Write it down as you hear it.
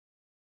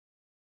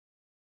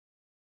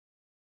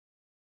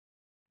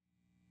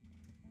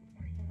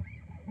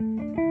Hey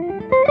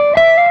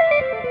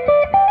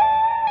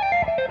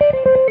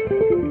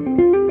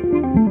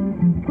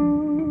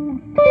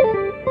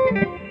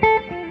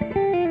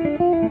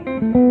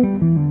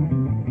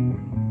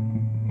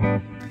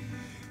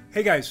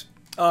guys,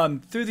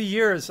 through the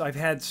years I've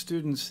had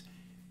students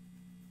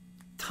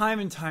time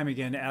and time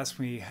again ask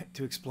me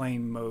to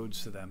explain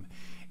modes to them.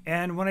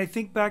 And when I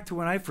think back to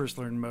when I first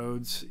learned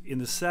modes in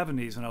the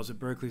 70s when I was at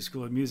Berklee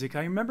School of Music,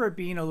 I remember it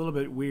being a little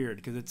bit weird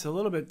because it's a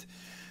little bit,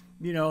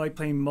 like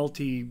playing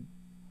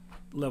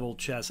multi-level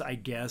chess, I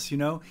guess,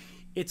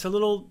 It's a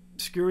little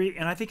screwy,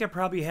 and I think I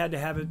probably had to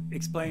have it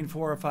explained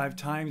 4 or 5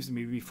 times to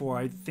me before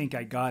I think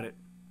I got it.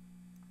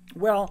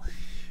 Well,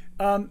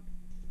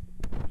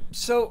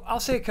 so I'll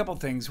say a couple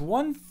things.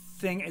 One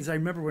thing is I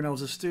remember when I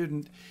was a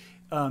student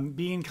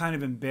being kind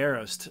of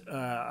embarrassed.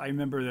 I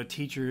remember the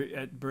teacher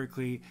at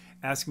Berklee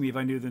asking me if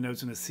I knew the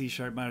notes in a C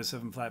sharp minor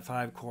 7 flat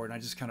 5 chord, and I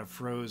just kind of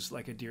froze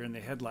like a deer in the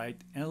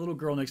headlight. And a little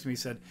girl next to me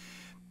said,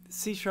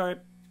 C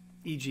sharp,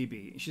 E, G,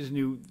 B. She just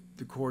knew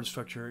the chord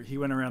structure. He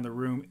went around the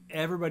room.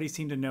 Everybody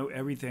seemed to know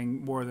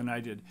everything more than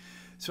I did.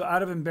 So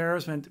out of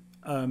embarrassment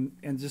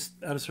and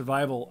just out of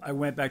survival, I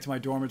went back to my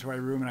dormitory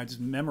room and I just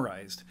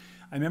memorized.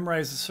 I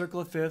memorized the circle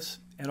of fifths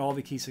and all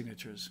the key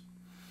signatures.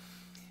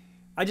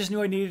 I just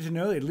knew I needed to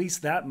know at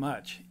least that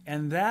much.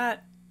 And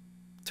that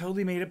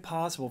totally made it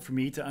possible for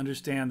me to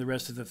understand the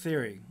rest of the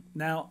theory.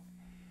 Now,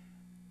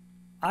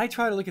 I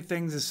try to look at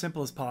things as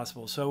simple as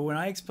possible. So when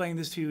I explain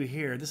this to you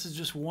here, this is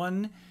just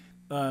one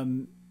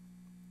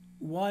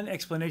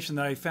explanation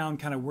that I found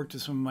kind of worked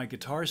with some of my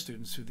guitar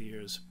students through the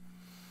years.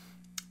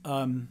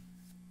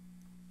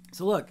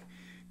 So look,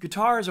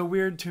 guitar is a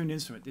weird tuned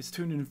instrument. It's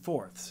tuned in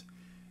fourths.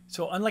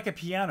 So unlike a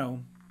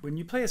piano, when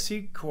you play a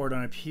C chord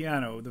on a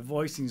piano, the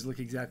voicings look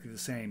exactly the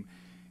same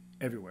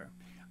everywhere.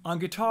 On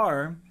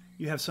guitar,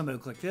 you have some that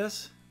look like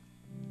this,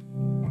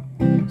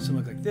 some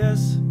look like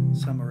this,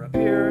 some are up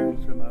here,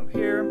 some up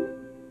here.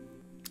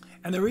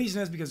 And the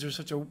reason is because there's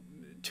such a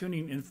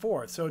tuning in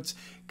fourths. So it's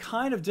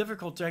kind of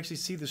difficult to actually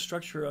see the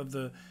structure of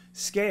the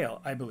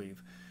scale, I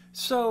believe.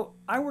 So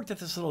I worked at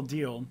this little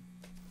deal,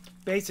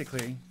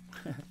 basically,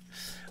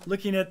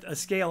 looking at a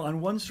scale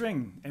on one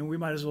string, and we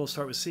might as well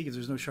start with C because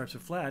there's no sharps or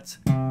flats.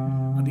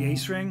 On the A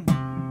string,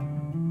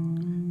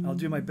 I'll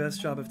do my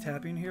best job of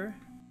tapping here.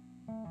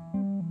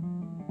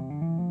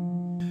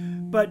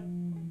 But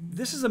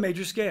this is a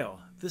major scale.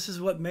 This is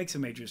what makes a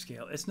major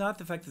scale. It's not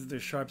the fact that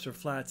there's sharps or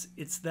flats,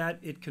 it's that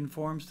it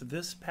conforms to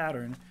this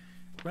pattern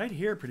right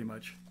here pretty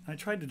much. I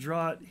tried to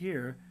draw it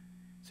here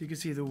so you can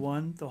see the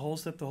one, the whole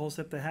step,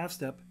 the half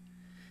step.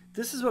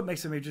 This is what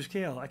makes a major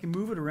scale. I can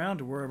move it around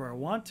to wherever I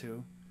want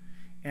to,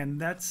 and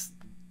that's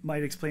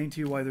might explain to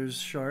you why there's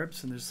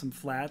sharps and there's some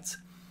flats.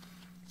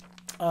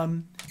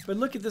 But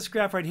look at this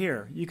graph right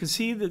here. You can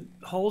see the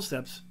whole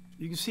steps.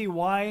 You can see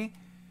why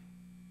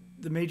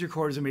the major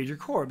chord is a major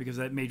chord, because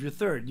of that major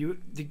third.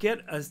 To get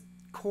a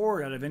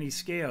chord out of any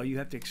scale, you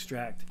have to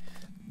extract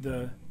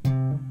the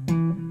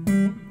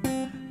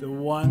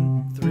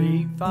 1,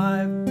 3,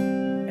 5,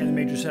 and the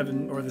major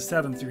 7 or the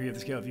 7th degree of the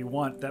scale if you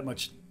want that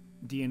much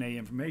DNA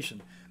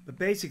information. But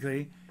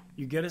basically,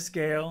 you get a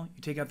scale,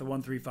 you take out the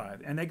 1, 3,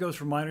 5, and that goes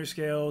for minor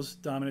scales,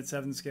 dominant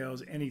 7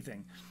 scales,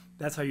 anything.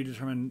 That's how you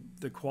determine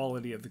the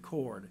quality of the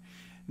chord.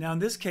 Now in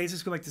this case,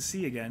 let's go back to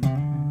C again.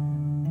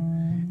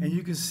 And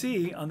you can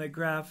see on that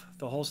graph,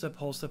 the whole step,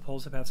 half step.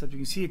 You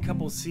can see a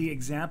couple C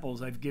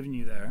examples I've given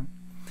you there.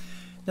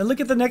 Now look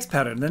at the next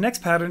pattern. The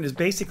next pattern is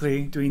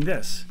basically doing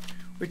this.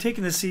 We're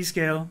taking the C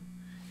scale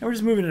and we're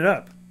just moving it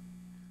up.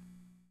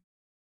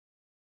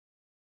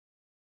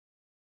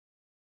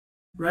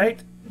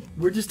 Right?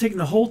 We're just taking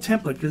the whole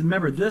template, because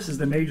remember, this is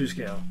the major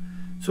scale.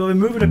 So if we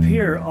move it up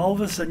here, all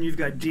of a sudden you've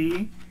got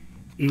D,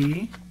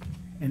 E,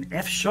 and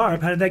F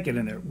sharp. How did that get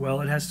in there?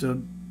 Well, it has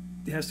to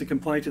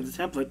comply to the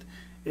template.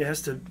 It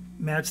has to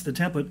match the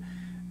template.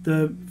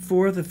 The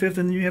 4th, the 5th,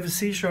 and then you have a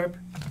C sharp.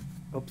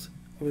 Oops,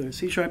 over there,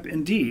 C sharp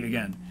and D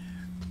again,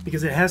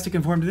 because it has to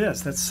conform to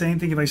this. That's the same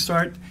thing if I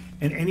start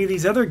in any of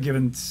these other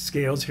given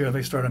scales here. If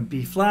I start on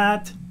B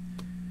flat,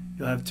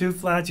 you'll have 2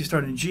 flats. You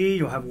start in G,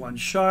 you'll have 1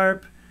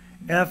 sharp,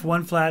 F,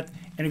 1 flat,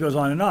 and it goes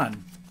on and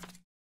on.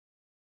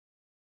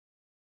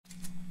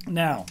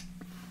 Now,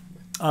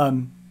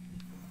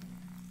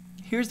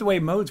 here's the way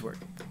modes work.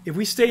 If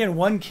we stay in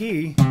one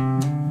key,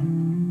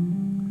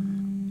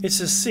 it's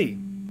a C.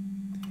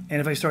 And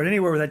if I start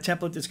anywhere with that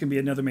template, it's going to be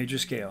another major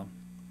scale.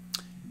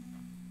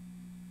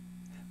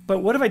 But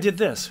what if I did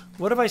this?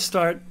 What if I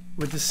start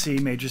with the C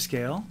major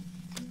scale,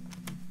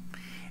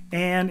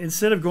 and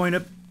instead of going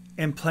up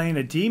and playing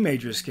a D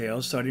major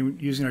scale, starting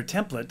using our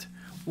template,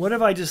 what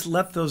if I just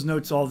left those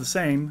notes all the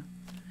same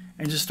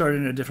and just started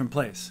in a different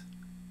place?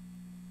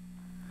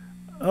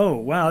 Oh,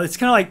 wow. It's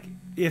kind of like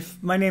if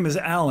my name is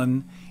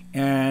Alan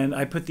and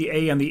I put the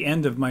A on the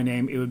end of my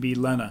name, it would be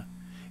Lena.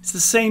 It's the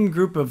same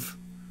group of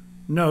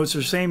notes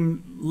or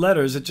same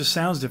letters. It just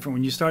sounds different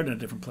when you start in a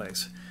different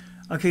place.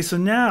 Okay, so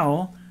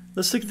now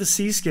let's look at the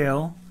C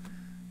scale.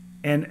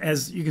 And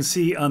as you can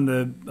see on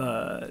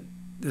the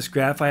this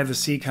graph, I have the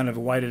C kind of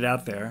whited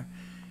out there.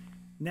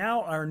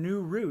 Now our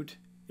new root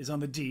is on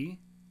the D,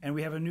 and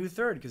we have a new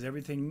third because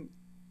everything,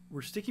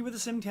 we're sticking with the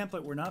same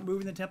template. We're not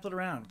moving the template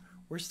around.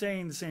 We're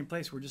staying in the same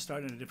place. We're just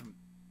starting in a different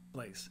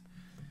place.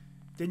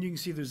 Then you can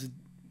see there's a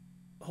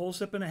whole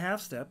step and a half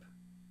step,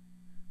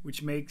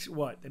 which makes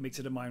what? That makes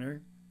it a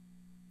minor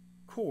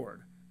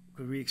chord.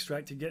 Because we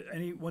extract to get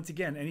any, once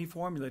again, any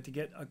formula to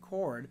get a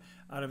chord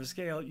out of a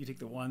scale, you take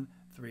the 1,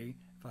 3,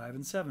 5,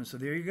 and 7. So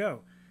there you go.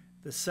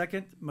 The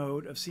second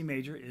mode of C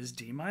major is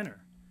D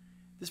minor.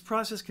 This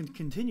process can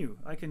continue.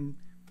 I can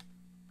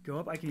go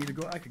up. I could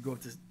go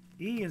up to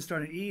E and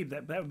start an E.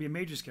 That would be a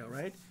major scale,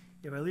 right?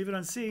 If I leave it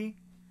on C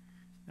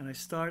and I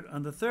start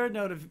on the third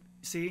note of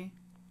C,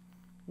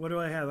 what do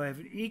I have? I have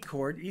an E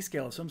chord, E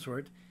scale of some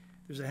sort.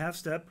 There's a half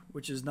step,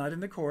 which is not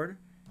in the chord,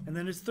 and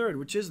then it's third,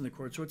 which is in the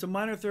chord. So it's a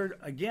minor third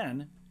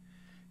again.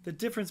 The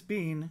difference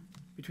being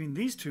between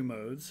these two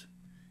modes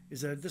is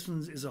that this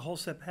one is a whole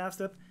step, half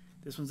step.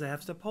 This one's a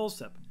half step, whole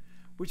step,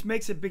 which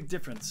makes a big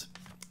difference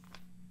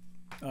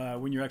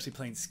when you're actually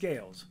playing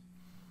scales.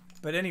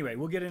 But anyway,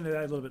 we'll get into that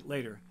a little bit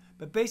later.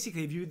 But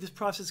basically, this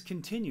process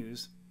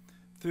continues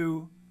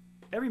through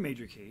every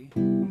major key.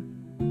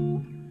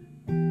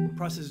 The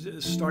process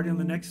is starting on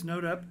the next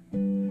note up,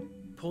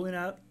 pulling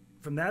out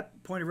from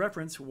that point of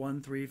reference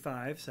 1, 3,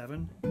 5,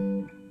 7,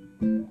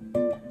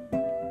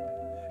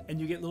 and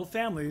you get little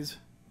families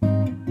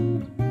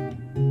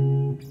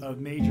of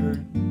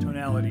major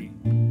tonality.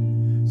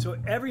 So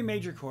every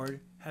major chord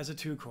has a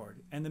 2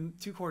 chord, and the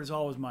 2 chord is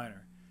always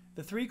minor.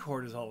 The 3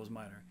 chord is always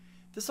minor.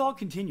 This all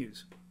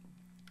continues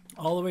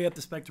all the way up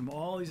the spectrum,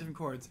 all these different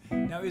chords.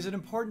 Now, is it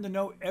important to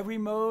know every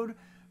mode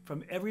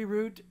from every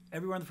root,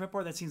 everywhere on the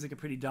fretboard? That seems like a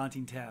pretty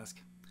daunting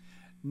task.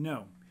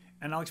 No,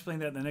 and I'll explain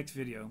that in the next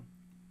video,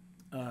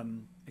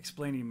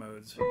 explaining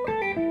modes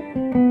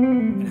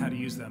and how to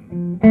use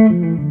them.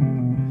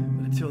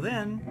 But until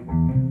then,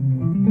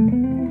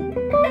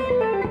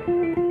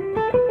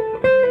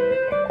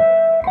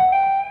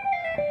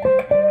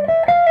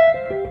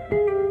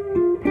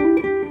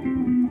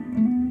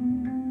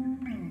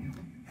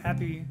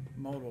 happy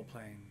modal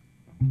playing.